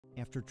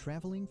After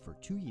traveling for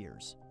 2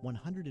 years,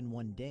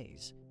 101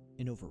 days,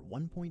 and over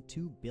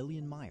 1.2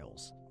 billion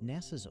miles,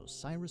 NASA's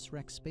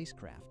Osiris-Rex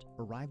spacecraft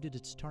arrived at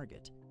its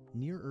target,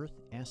 near-Earth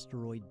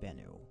asteroid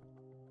Bennu.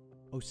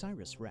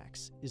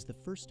 Osiris-Rex is the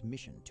first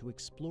mission to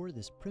explore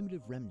this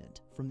primitive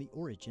remnant from the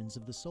origins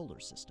of the solar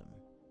system,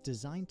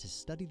 designed to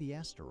study the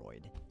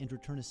asteroid and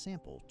return a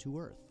sample to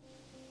Earth.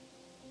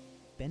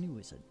 Bennu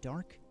is a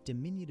dark,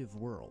 diminutive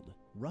world,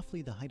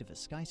 roughly the height of a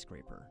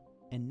skyscraper,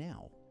 and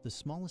now the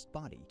smallest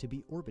body to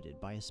be orbited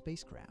by a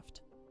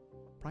spacecraft.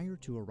 Prior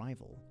to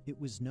arrival, it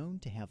was known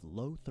to have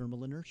low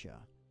thermal inertia,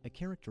 a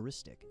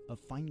characteristic of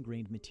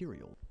fine-grained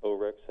material.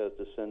 O-Rex has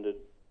descended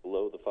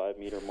below the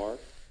 5-meter mark.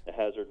 The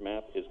hazard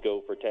map is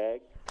go for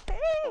tag.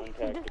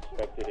 Contact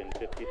expected in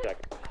 50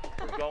 seconds.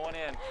 We're going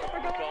in.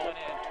 We're going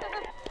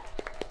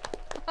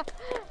in.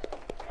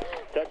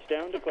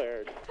 Touchdown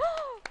declared.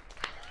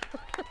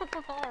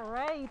 All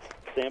right.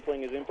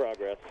 Sampling is in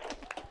progress.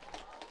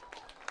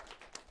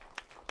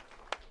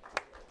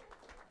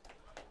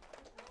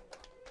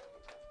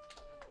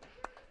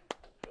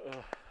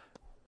 Ugh.